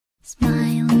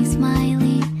Smiley,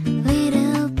 smiley,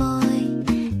 little boy,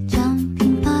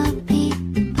 jumping puppy,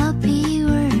 puppy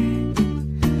word.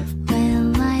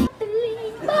 Well, like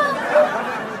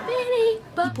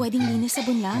Di pwedeng linis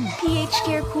sabon lang. pH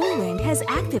Care Cool has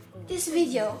active. This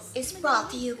video is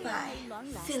brought to you by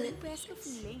Philippines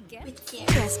with care.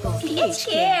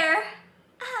 pH Care.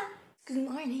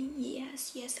 Good morning.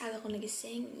 Yes, aga ko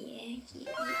nagising. Umaga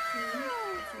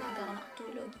ako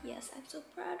nakatulog. Yes, I'm so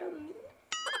proud of me.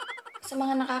 Sa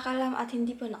mga nakakalam at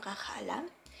hindi pa nakakaalam,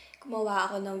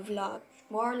 gumawa ako ng vlog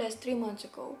more or less 3 months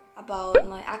ago about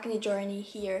my acne journey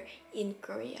here in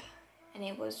Korea. And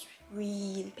it was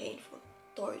really painful.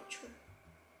 Torture.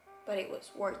 But it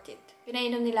was worth it.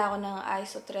 Pinainom nila ako ng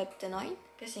isotretinoin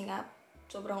kasi nga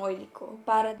sobrang oily ko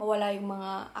para mawala yung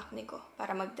mga acne ko,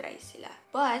 para mag-dry sila.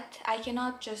 But I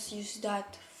cannot just use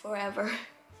that forever,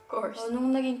 of course. So,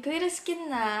 nung naging clear skin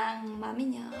na ang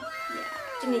mami niya,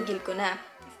 tinigil ko na.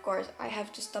 Of course, I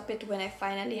have to stop it when I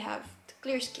finally have the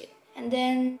clear skin. And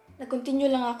then, nag-continue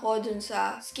lang ako dun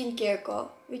sa skincare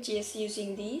ko, which is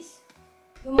using these.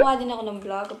 Gumawa din ako ng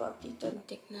vlog about dito.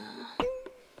 Tik na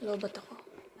lobat ako.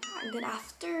 And then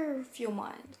after a few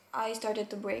months, I started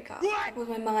to break out. Tapos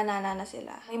may mga nana na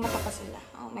sila. May mata pa sila.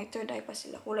 May third eye pa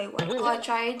sila. Kulay white. So I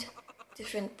tried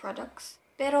different products.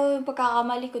 Pero yung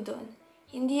pagkakamali ko dun,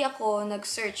 hindi ako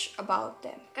nag-search about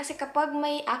them. Kasi kapag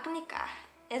may acne ka,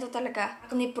 ito talaga,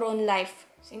 acne-prone life.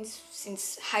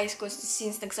 Since high school,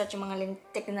 since nag-search yung mga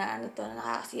lintik na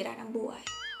nakakasira ng buhay.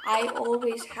 I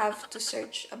always have to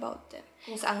search about them.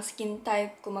 Kung saang skin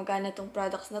type, gumagana tong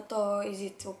products na to, is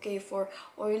it okay for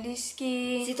oily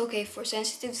skin, is it okay for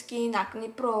sensitive skin,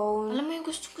 acne-prone. Alam mo yung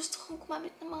gusto kong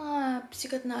gumamit ng mga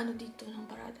sikat na dito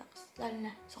ng products. Lalo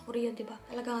na sa Korea, diba?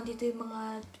 Talagang dito yung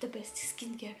mga the best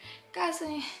skincare. Kaso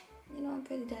hindi naman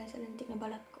pwede dahil sa lintik na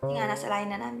balat ko. Hindi nga, nasa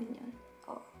line na namin yun.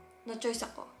 No choice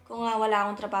ako. Kung nga wala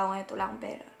akong trabaho ngayon, wala akong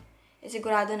pera.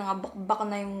 Sigurado na nga bakbak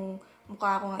na yung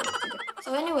mukha ko ngayon.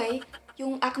 So anyway,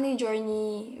 yung acne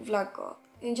journey vlog ko,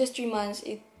 in just 3 months,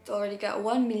 it already got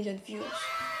 1 million views.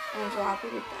 I'm so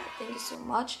happy with that. Thank you so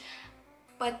much.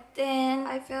 But then,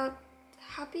 I felt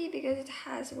happy because it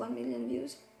has 1 million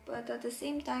views. But at the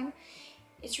same time,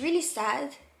 it's really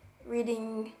sad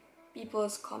reading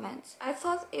people's comments. I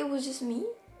thought it was just me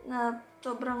na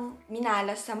sobrang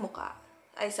minalas sa mukha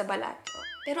ay sa balat.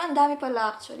 Pero ang dami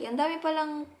pala actually. Ang dami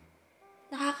palang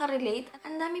nakaka-relate.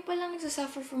 Ang dami palang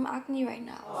nagsasuffer from acne right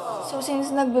now. So,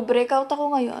 since nagbe-breakout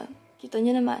ako ngayon, kita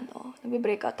nyo naman,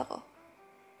 nagbe-breakout ako.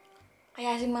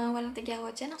 Kaya si mga walang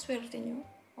tigyawat dyan, ang swerte nyo.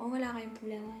 Wala kayong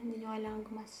problema. Hindi nyo kailangan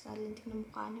gumastos sa lintik ng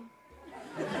mukha nyo.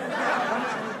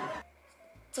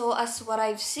 So, as what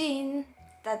I've seen,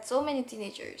 that so many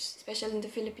teenagers, especially in the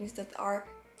Philippines, that are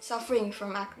suffering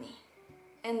from acne.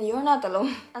 And you're not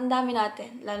alone. Ang dami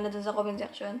natin, lalo na dun sa comment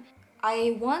section.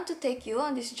 I want to take you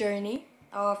on this journey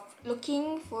of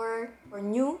looking for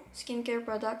new skincare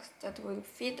products that will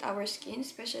fit our skin,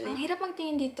 especially. Ang hirap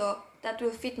magtingin dito that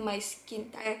will fit my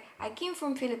skin type. I came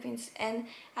from Philippines, and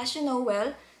as you know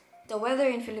well, the weather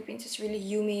in Philippines is really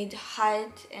humid,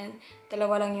 hot, and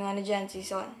dalawa lang yung dyan,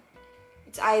 season.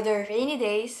 It's either rainy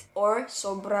days or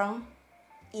sobrang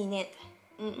init.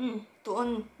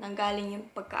 Doon nanggaling yung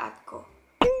pagkaat ko.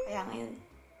 Kaya ngayon,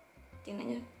 tingnan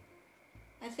nyo.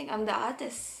 I think I'm the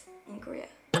hottest in Korea.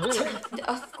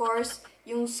 Of course,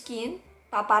 yung skin,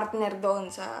 papartner doon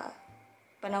sa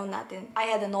panahon natin. I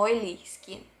had an oily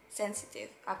skin, sensitive,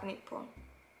 acne-prone.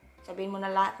 Sabihin mo na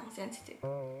lahat ng sensitive.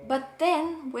 But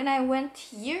then, when I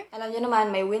went here, alam nyo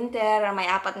naman, may winter,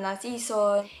 may 4 na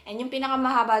season, and yung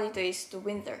pinakamahaba dito is to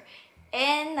winter.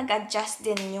 And nag-adjust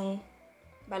din yung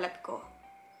balat ko.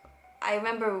 I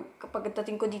remember, kapag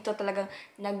dating ko dito talagang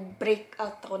nag-break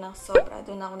out ako ng sobra.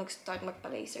 Doon ako nag-start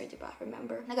magpa-laser, di ba?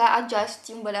 Remember? Nag-a-adjust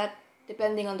yung balat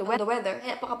depending on the weather.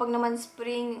 Kaya kapag naman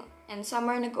spring and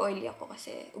summer, nag-oily ako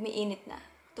kasi umiinit na.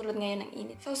 Tulad ngayon ng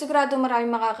init. So, sigurado marami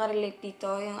makaka-relate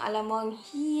dito. Yung alam mo, ang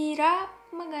hirap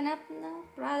maghanap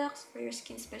ng products for your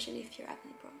skin, especially if you're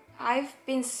acne-prone. I've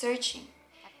been searching.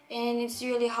 And it's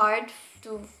really hard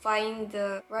to find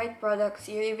the right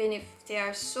products here, even if there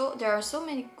are so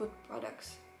many good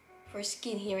products for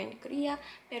skin here in Korea,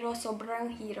 pero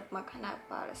sobrang hirap maghanap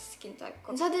para sa skin type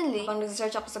ko. And suddenly, pag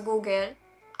nag-search ako sa Google,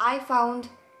 I found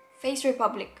Face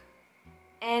Republic.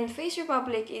 And Face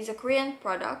Republic is a Korean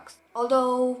product.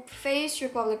 Although Face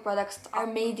Republic products are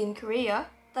made in Korea,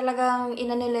 talagang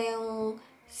inanila yung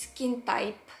skin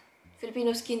type,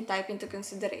 Filipino skin type into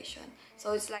consideration.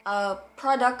 So it's like a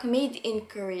product made in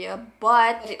Korea,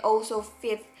 but it also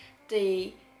fits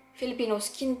the Filipino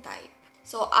skin type.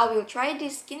 So I will try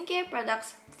these skincare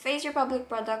products, Face Republic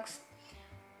products,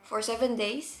 for 7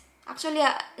 days. Actually,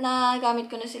 nagamit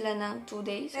ko na sila ng 2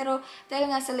 days. Pero dahil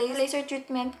nga sa laser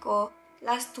treatment ko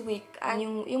last week,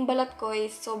 yung balat ko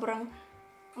is sobrang,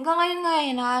 hanggang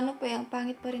ngayon nga ano pa yung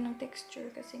pangit pa rin ng texture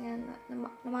kasi nga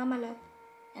namamalat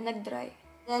and nag-dry.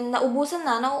 Then nauubos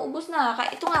na.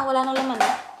 Ito nga, wala nang laman.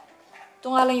 Ito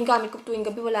nga lang yung gamit ko tuwing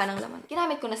gabi, wala nang laman.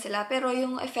 Ginamit ko na sila, pero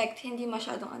yung effect, hindi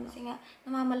masyadong ano. Kasi nga,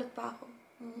 namamalat pa ako.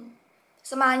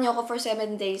 Samahan niyo ako for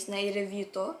 7 days na i-review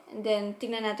to. And then,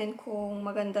 tingnan natin kung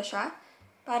maganda siya.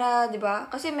 Para, di ba?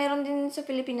 Kasi meron din sa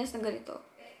Pilipinas na ganito.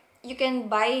 You can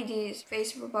buy these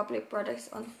Face Republic products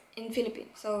in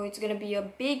Philippines. So, it's gonna be a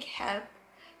big help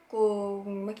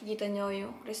kung makikita niyo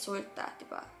yung resulta, di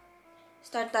ba?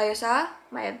 Start tayo sa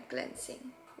mild cleansing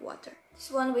water.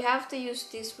 This one, we have to use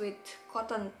this with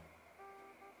cotton.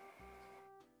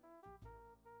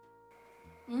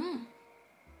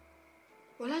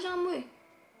 Wala siyang amoy.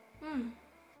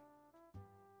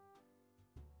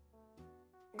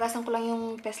 Gasan ko lang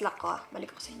yung peslak ko. Balik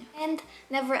ko sa inyo. And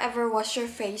never ever wash your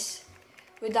face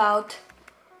without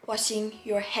washing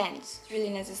your hands. It's really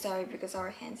necessary because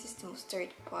our hands is the most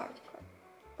dirty part.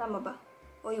 Tama ba?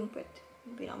 O yung puwet?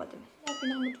 Yung pinakamadumi. Yeah,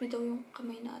 pinakamadumi daw yung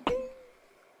kamay natin.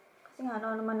 Kasi nga,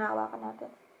 ano naman nahawakan natin.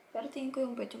 Pero tingin ko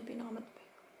yung puwet yung pinakamadumi.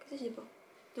 Kasi diba,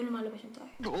 doon lumalabas yung tayo.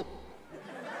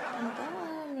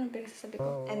 Ano pinagsasabi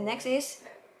ko? And next is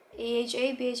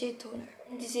BHA Toner.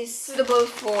 And this is suitable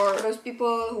for those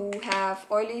people who have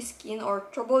oily skin or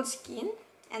troubled skin.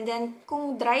 And then,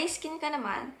 kung dry skin ka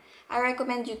naman, I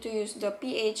recommend you to use the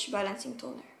pH Balancing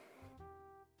Toner.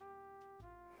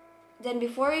 Then,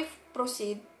 before we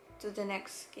proceed to the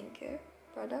next skincare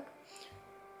product,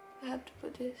 I have to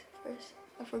put this first.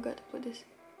 I forgot to put this.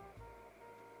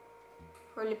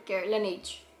 For lip care,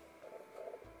 Laneige.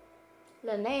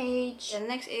 Laneige.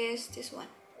 And next is this one.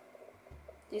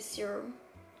 This serum.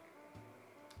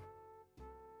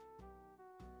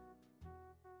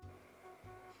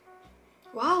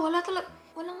 Wow,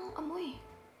 walang amoy.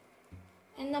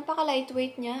 And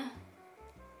napaka-lightweight niya.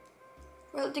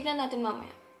 Well, tignan natin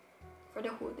mamaya. For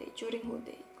the whole day, during whole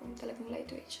day, kung talagang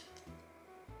lightweight siya.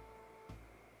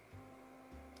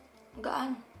 Ang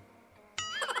gaan.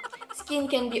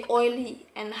 Skin can be oily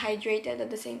and hydrated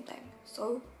at the same time.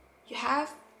 So, you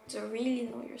have to really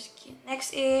know your skin.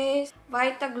 Next is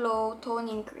Vita Glow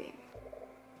Toning Cream.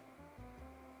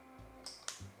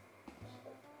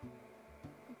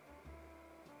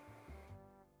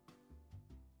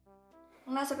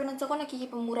 Nung nasa Pinansa ko,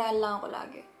 nakikipamurahan lang ako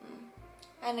lagi.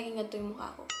 Kaya naging ganito yung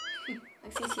mukha ko.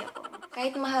 Nagsisi ako.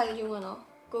 Kahit mahal yung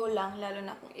go lang, lalo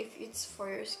na kung if it's for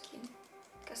your skin.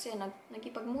 Kasi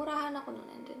nagipagmurahan ako nun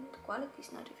and then the quality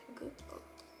is not even good.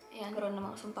 Ayan, karoon ng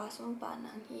mga sumpa-sumpa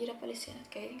na ang hirap alisin at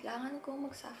kailangan ko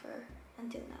mag-suffer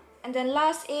until now. And then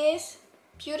last is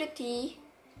Purity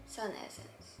Sun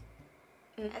Essence.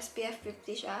 SPF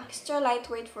 50 siya. Extra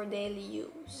lightweight for daily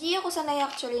use. Hindi ako sanay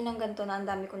actually ng ganito na ang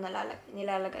dami kong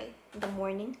nilalagay in the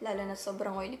morning. Lalo na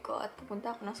sobrang oily ko at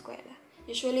pupunta ako ng eskwela.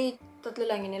 Usually, 3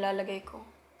 lang yung nilalagay ko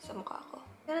sa mukha ko.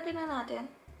 Pero tingnan natin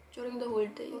during the whole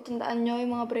day. Tandaan nyo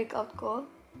yung mga breakout ko.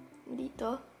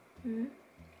 Dito.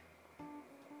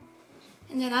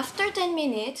 And then after 10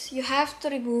 minutes, you have to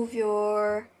remove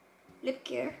your lip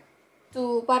care.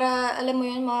 Para, alam mo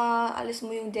yun, maalis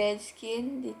mo yung dead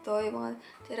skin. Dito, yung mga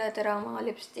tira-tirang mga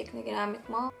lipstick na ginamit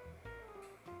mo.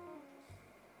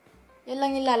 Yan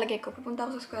lang yung lalagay ko. Pupunta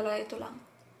ako sa eskwela, ito lang.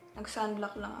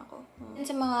 Nag-sunblock lang ako. And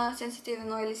sa mga sensitive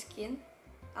and oily skin,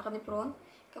 acne-prone,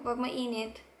 kapag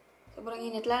mainit, sobrang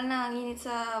init. Lalo na ang init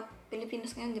sa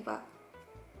Pilipinas ngayon, di ba?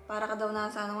 Para ka daw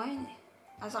nasa ngayon eh.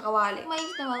 Nasa kawali.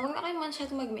 Mainit naman, huwag na kayo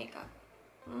masyadong mag-makeup.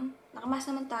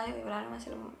 Nakamask naman tayo eh.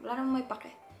 Wala naman may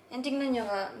pake. And tingnan nyo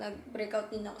ka,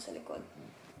 nag-breakout din ako sa likod.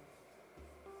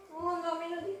 Ang dami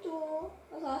na dito.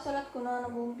 Nasasalat ko na,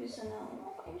 nag-uumpisa na.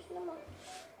 Nakakainis naman.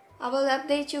 I will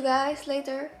update you guys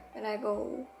later when I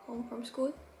go home from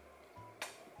school.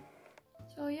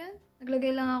 So, yan.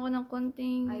 Naglagay lang ako ng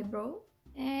konting eyebrow.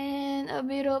 And a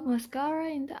bit of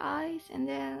mascara in the eyes. And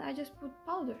then, I just put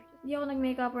powder. Hindi ako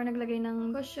nag-makeup or naglagay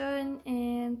ng cushion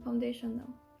and foundation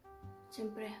daw.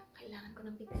 Siyempre, kailangan ko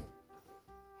ng pipet.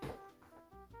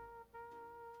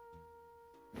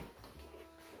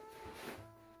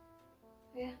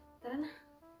 Kaya, tara na.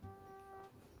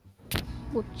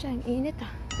 Butya, ang init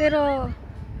ah. Pero,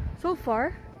 so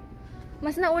far,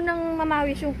 mas naunang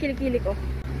mamawis yung kilikili ko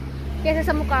kaysa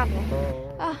sa mukha ko.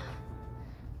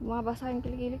 Bumabasa yung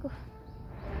kilikili ko.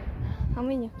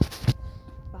 Amoy niyo.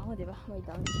 Bango, diba? May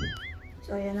down.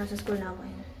 So, ayan, nasa school na ako.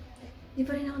 Hindi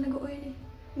pa rin ako nag-oil eh.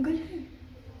 Ang galing.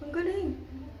 Ang galing.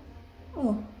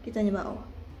 Oh, kita niyo ba? Oh.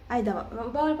 Ay,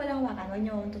 bawal pala hawakan. Huwag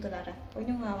niyo akong tutularan. Huwag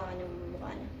niyo hawakan yung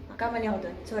mukha niya. Kamali ako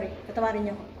doon. Sorry. Patawarin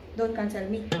niyo ako. Don't cancel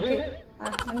me. Okay?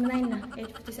 9 na.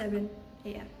 8:57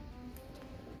 a.m.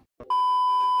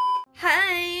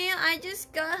 Hi! I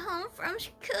just got home from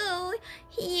school.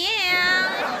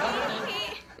 Yeah!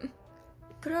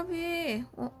 Grabe.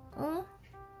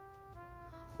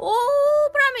 Oh,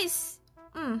 promise!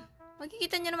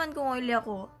 Makikita niyo naman kung oily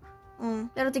ako.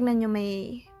 Pero tingnan niyo,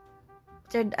 may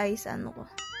third eye sa ano ko.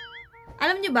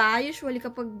 Alam niyo ba, usually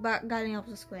kapag galing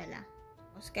ako sa eskwela,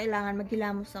 kailangan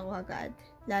maghilamos ako agad.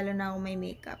 Lalo na kung may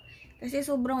makeup. Kasi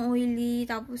sobrang oily,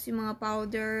 tapos yung mga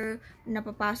powder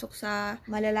napapasok sa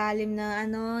malalalim na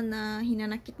na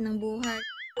hinanakit ng buhay.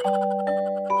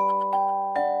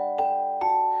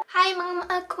 Hi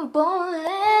mga kumbole!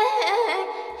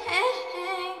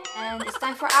 And it's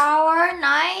time for our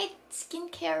night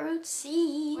skincare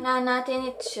routine. Unahan natin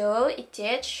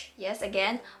i-titch. Yes,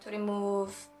 again, to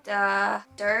remove the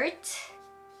dirt.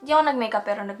 Hindi ako nag-makeup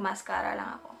pero nag-mascara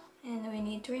lang ako. And we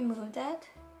need to remove that.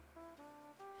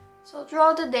 So,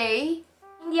 throughout the day,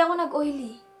 hindi ako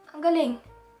nag-oily. Ang galing.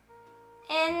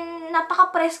 And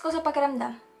napaka-press ko sa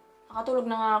pakiramdam. Nakatulog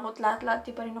na nga ako at lahat-lahat,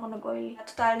 di pa rin ako nag-oily.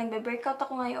 Total, nagbe-breakout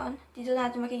ako ngayon. Dito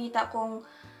natin makikita kung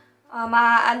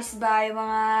maaalis ba yung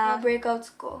mga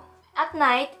breakouts ko. At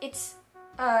night, it's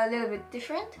a little bit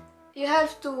different. You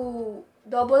have to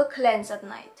double cleanse at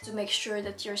night to make sure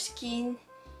that your skin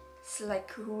is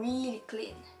like really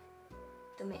clean.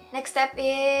 Next step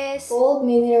is Gold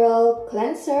Mineral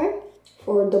Cleanser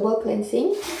for double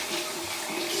cleansing.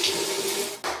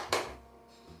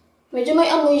 Medyo may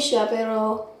amoy siya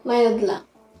pero mild lang.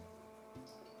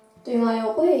 Ito yung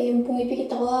ayaw ko yung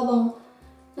pumipikit ako habang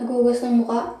naghugas ng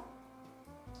mukha.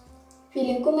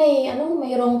 Feeling ko may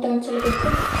wrong turn sa likod ko.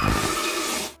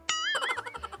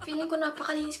 Feeling ko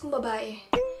napakalinis kong babae.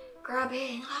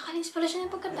 Grabe, nakakalinis pala siya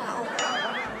ng pagkatao.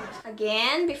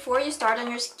 Again, before you start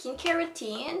on your skincare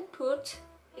routine, put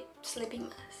a sleeping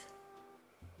mask.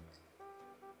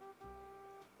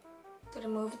 To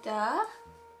remove the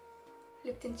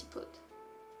lip tint you put.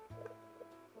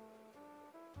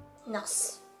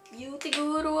 Naks, beauty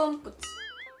guru ang puts.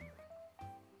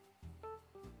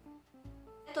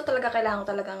 Ito talaga kailangan ko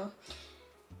talagang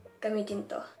gamitin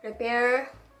to.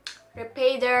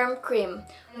 Repaiderm Cream.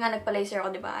 Nga nagpa-laser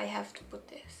ako, diba? I have to put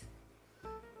this.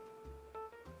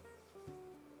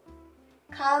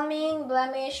 Calming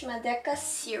Blemish Madeca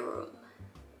Serum.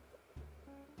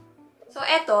 So,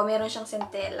 eto, meron siyang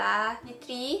centella, tea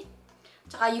tree,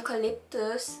 tsaka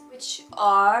eucalyptus, which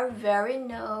are very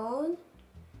known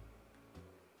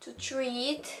to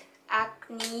treat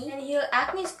acne and heal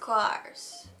acne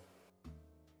scars.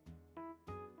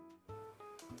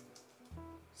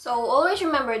 So, always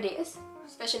remember this,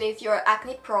 especially if you're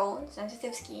acne-prone,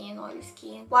 sensitive skin, oily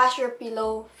skin. Wash your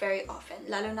pillow very often,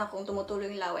 lalo na kung tumutulo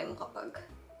yung laway mo kapag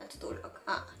natutulog.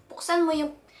 Buksan mo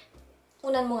yung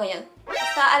unan mo ngayon.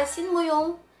 Basta alisin mo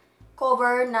yung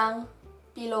cover ng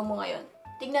pillow mo ngayon.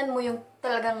 Tignan mo yung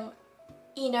talagang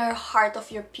inner heart of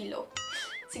your pillow.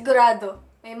 Sigurado,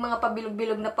 may mga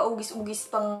pabilog-bilog na paugis-ugis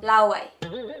pang laway.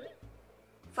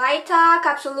 Vita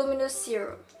Capsule Luminous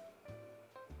Serum.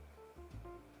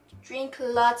 Drink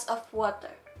lots of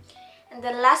water. And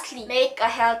then lastly, make a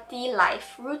healthy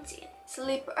life routine.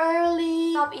 Sleep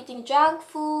early, stop eating junk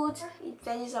food, eat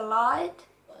veggies a lot.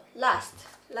 Last,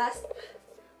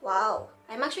 wow.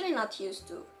 I'm actually not used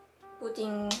to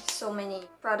putting so many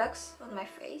products on my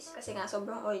face kasi nga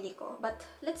sobrang oily ko. But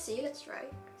let's try.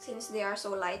 Since they are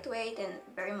so lightweight and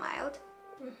very mild.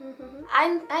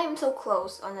 I'm so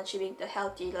close on achieving the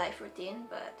healthy life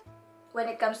routine, but when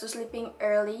it comes to sleeping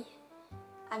early,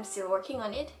 I'm still working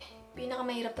on it.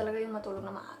 Pinakamahirap talaga yung matulog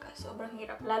na maaga. Sobrang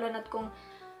hirap. Lalo na't kung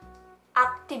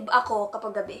active ako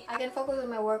kapag gabi. I can focus on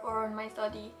my work or on my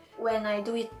study when I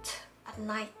do it at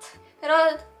night.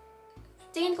 Pero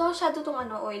tingin ko masyado itong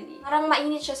oily. Parang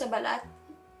mainit siya sa balat.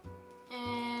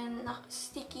 And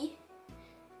sticky.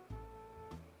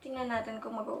 Tingnan natin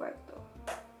kung mag-work to.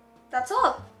 That's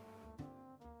all!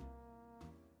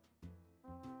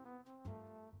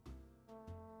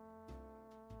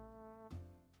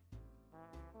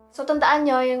 So, tandaan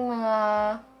nyo yung mga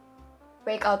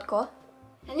breakout ko.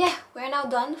 And yeah, we're now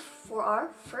done for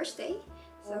our first day.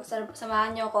 So,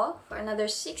 samahan nyo ko for another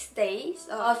 6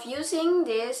 days of using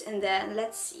this, and then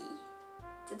let's see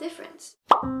the difference.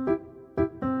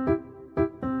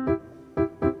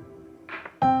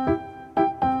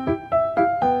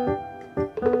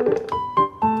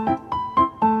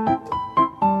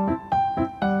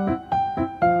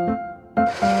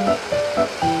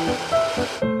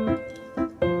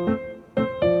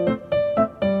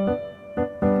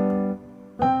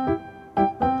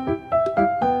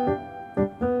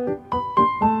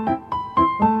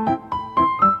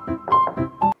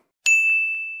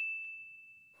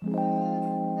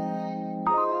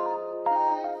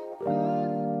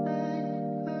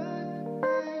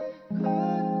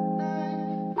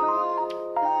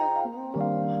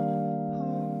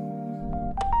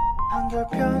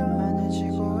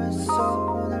 한결편안해지고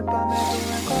했어. 오늘 밤에도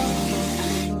해가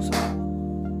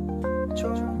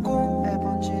좋은 꿈에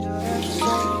번지르했어.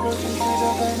 요즘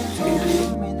새벽에는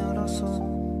숨이 늘었어.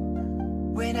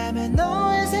 왜냐면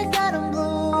너의 색다른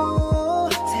blue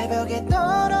새벽에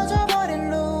떨어져 버린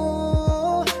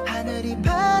루 하늘이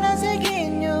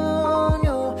파란색인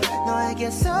요요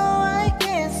너에게서 I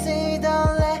can see the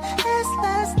last night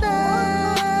last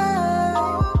night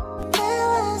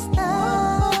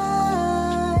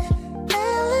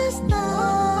last night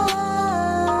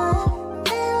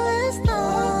last night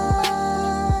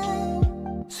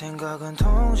생각은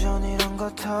동전이란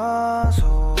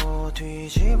같아서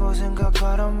뒤집어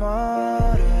생각하란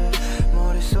말에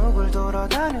머릿속을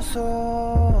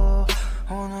돌아다녔어.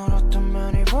 오늘 어떤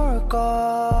면이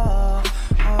볼까?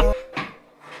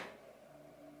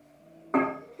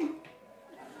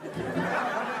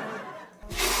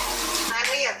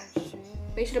 Ano yan?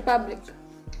 Face Republic.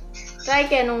 Try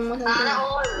kaya nung Sana masasama.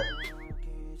 all.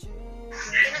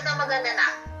 Sino daw maganda na?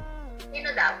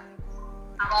 Sino daw?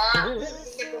 Ako.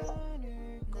 Hindi po.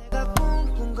 내가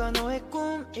꿈과 너의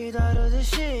꿈이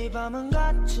다르듯이 밤은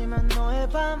같지만 너의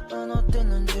밤은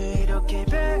어땠는지 이렇게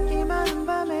별이 많은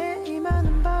밤에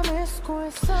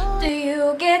수고했어. Do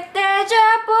you get deja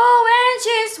vu when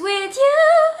she's with you?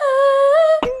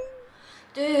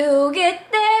 Do you get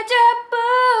deja vu?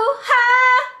 Ha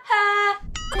ha.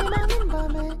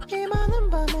 이 많은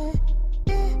밤에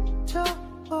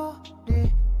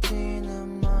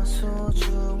잊어버리지는 마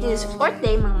소중한 This is 4th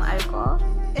day, mga mahal ko.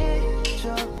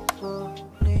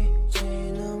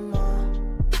 잊어버리지는 마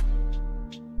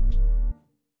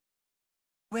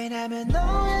왜냐면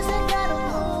너의 색다른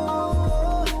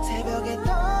blue 새벽에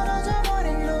떨어져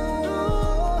버린 루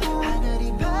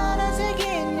하늘이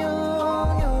파란색인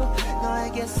요요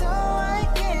너에게서 I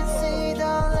can see the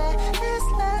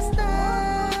last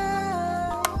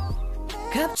night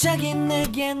갑자기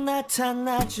내게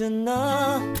나타나준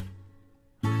너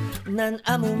난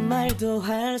아무 말도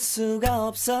할 수가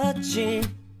없었지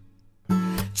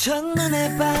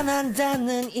첫눈에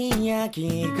반한다는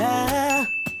이야기가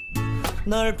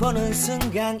널 보는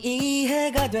순간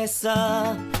이해가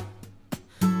됐어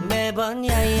매번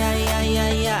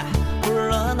야야야야야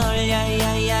불러 널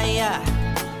야야야야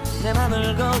내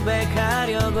맘을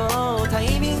고백하려고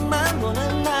타이밍만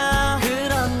보는 나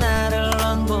그런 나를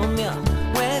넌 보며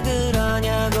왜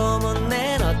그러냐고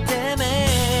묻네 너 때문에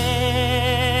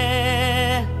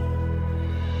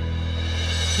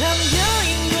I'm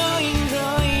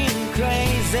going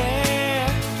crazy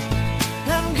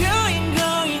I'm going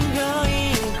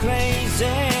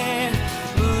crazy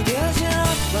무뎌져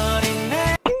버린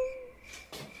내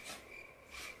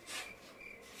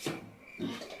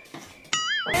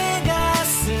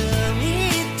가슴이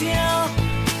뛰어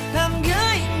I'm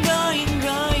going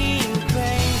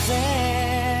crazy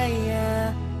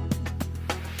yeah.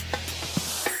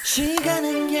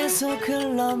 시간은 계속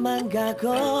흘러만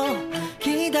가고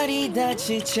기다리다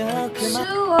지쳐 그만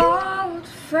Two old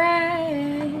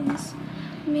friends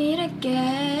meet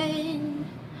again,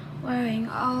 wearing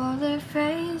all their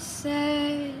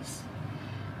faces.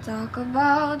 Talk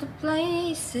about the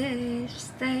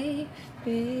places they've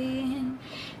been.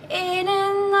 In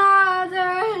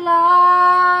another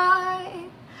life,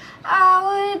 I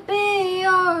would be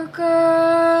your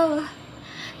girl.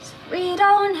 So we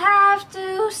don't have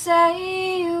to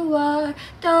say you are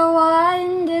the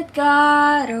one that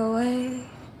got away.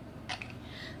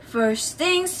 First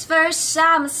things first,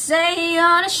 I'ma say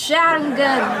on a shot, I'm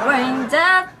gonna bring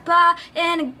the pot,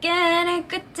 and again it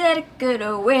could take it good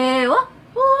away. Whoa,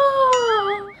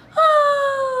 whoa,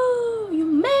 oh, you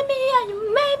made me and you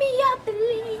made me a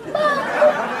believer.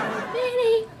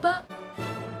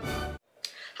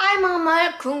 Hi mga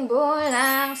mahal kong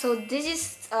bolang. So this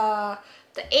is the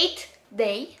 8th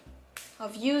day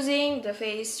of using the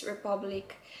Face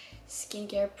Republic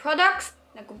skincare products.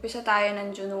 Nag-umpisa tayo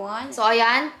ng June 1. So,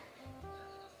 ayan.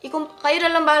 Kayo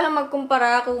na lang bahala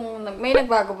magkumpara kung may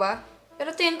nagbago ba.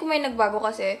 Pero tingin ko may nagbago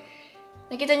kasi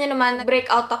nakita niyo naman,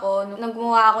 nag-breakout ako nung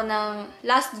gumawa ako ng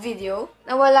last video.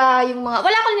 Nawala yung mga...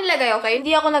 Wala akong nilagay, okay?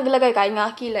 Hindi ako naglagay kahit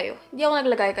nga kilay. Hindi ako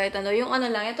naglagay kahit ano. Yung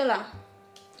ano lang, ito lang.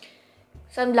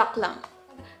 Sunblock lang.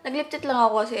 Nag-lip tint lang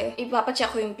ako kasi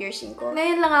ipapacheck ko yung piercing ko.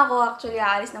 Ngayon lang ako actually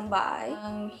aalis ng bahay.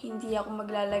 Hindi ako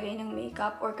maglalagay ng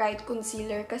makeup or kahit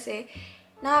concealer kasi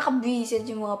nakaka-visit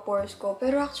yung mga pores ko.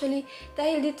 Pero actually,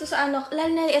 dahil dito sa ano,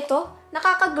 lalo na ito,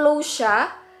 nakaka-glow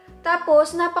siya.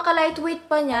 Tapos, napaka-lightweight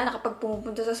pa niya, nakapag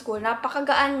pumupunta sa school,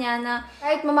 napakagaan niya na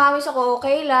kahit mamawis ako,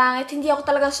 okay lang. At hindi ako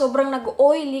talaga sobrang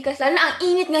nag-oily kasi lalo na ang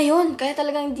init ngayon. Kaya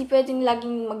talagang hindi pwedeng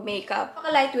laging mag-makeup.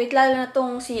 Napaka-lightweight, lalo na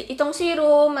itong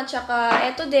serum at saka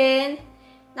ito din.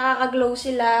 nakaka-glow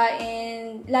sila,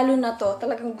 and lalo na to,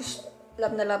 talagang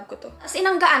love na love ko to. As in,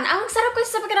 ang gaan. Ang sarap kasi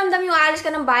sa pakiramdam yung aalis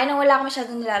ka ng bahay nang wala ka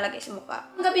masyadong nilalagay sa mukha.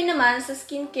 Panggabi naman, sa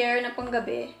skincare na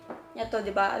panggabi, ito, di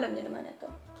ba? Alam niyo naman ito.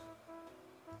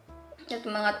 Ito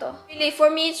mga to. Really, for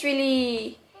me, it's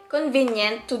really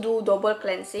convenient to do double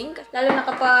cleansing. Lalo na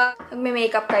kapag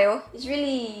nagme-makeup kayo, it's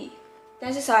really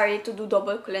necessary to do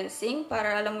double cleansing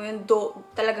para alam mo yun,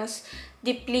 talagang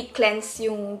deeply cleanse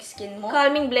yung skin mo.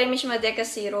 Calming Blemish Madeca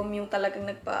Serum yung talagang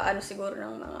nagpa-ano siguro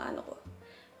ng mga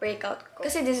breakout ko.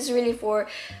 Kasi this is really for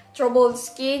troubled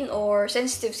skin or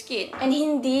sensitive skin. And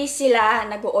hindi sila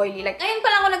nag-oily. Like, ngayon pa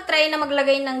lang ako nag-try na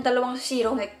maglagay ng dalawang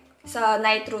serum. Like, sa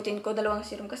night routine ko, dalawang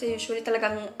serum. Kasi usually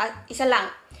talagang isa lang.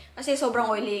 Kasi sobrang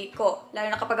oily ko.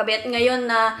 Lalo na kapag gabi. At ngayon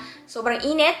na sobrang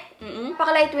init,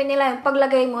 paka-lightweight nila. Yung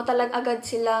paglagay mo, talagang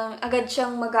agad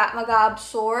siyang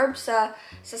mag-absorb sa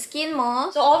skin mo.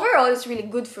 So overall, it's really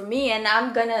good for me. And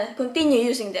I'm gonna continue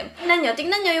using them.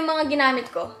 Tingnan nyo yung mga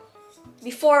ginamit ko.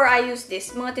 Before I use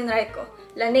this, mga tinry ko.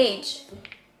 Laneige.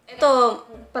 Ito,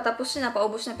 patapos na,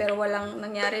 paubos na, pero walang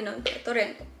nangyari nun. Ito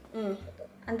rin.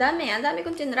 Ang dami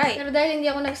kong tinry. Pero dahil hindi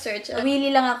ako nag-search,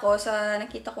 nawili lang ako sa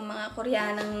nakita kong mga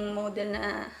Koreanang model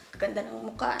na ganda ng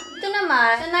mukha. Ito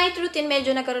naman, sa night routine,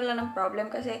 medyo nagkaroon lang ng problem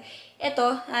kasi ito,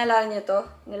 naalala niyo to,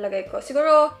 nilagay ko.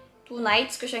 Siguro, 2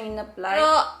 nights ko siyang in-apply.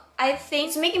 Pero, I think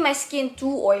it's making my skin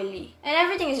too oily. And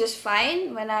everything is just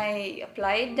fine when I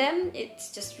applied them.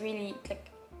 It's just really like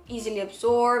easily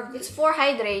absorbed. It's for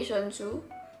hydration too.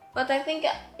 But I think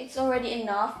it's already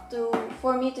enough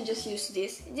for me to just use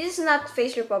this. This is not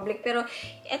Face Republic, pero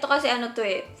ito kasi ano to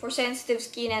for sensitive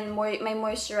skin and may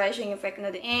moisturizing effect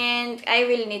na din. And I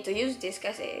really need to use this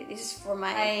kasi this is for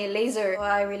my laser. So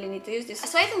I really need to use this.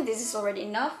 So I think this is already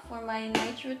enough for my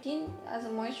night routine as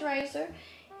a moisturizer.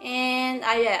 And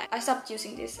I stopped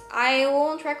using this. I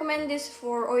won't recommend this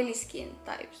for oily skin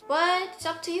types, but it's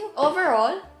up to you.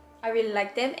 Overall, I really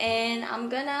like them and I'm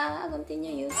gonna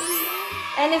continue using them.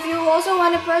 And if you also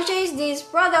want to purchase these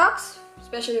products,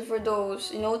 especially for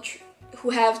those, you know, who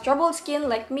have troubled skin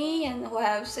like me and who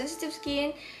have sensitive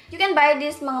skin, you can buy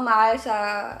this mga mahal sa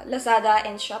Lazada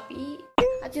and Shopee.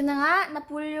 At yun na nga,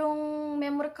 na-pull yung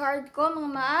memory card ko, mga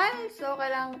mahal. So,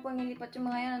 kailangan ko pang nilipat yung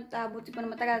mga yan. At buti pa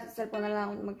na matagal, sa cellphone na lang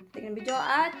ako mag-take ng video.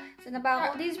 At sana pa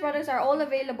ako. These products are all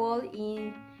available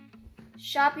in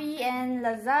Shopee and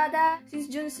Lazada.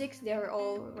 Since June 6, they are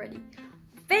already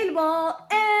available.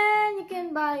 And you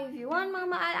can buy if you want, mga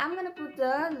mahal. I'm gonna put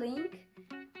the link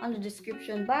on the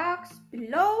description box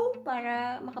below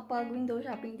para makapag-window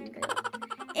shopping din kayo.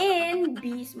 And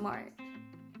be smart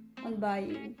on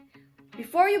buying.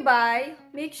 Before you buy,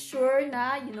 make sure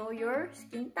na you know your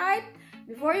skin type.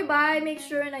 Before you buy, make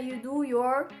sure na you do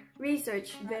your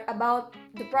research about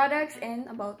the products and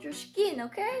about your skin,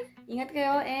 okay? Ingat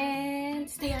kayo and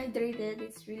stay hydrated.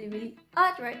 It's really, really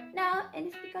hot right now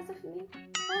and it's because of me.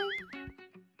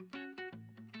 Bye!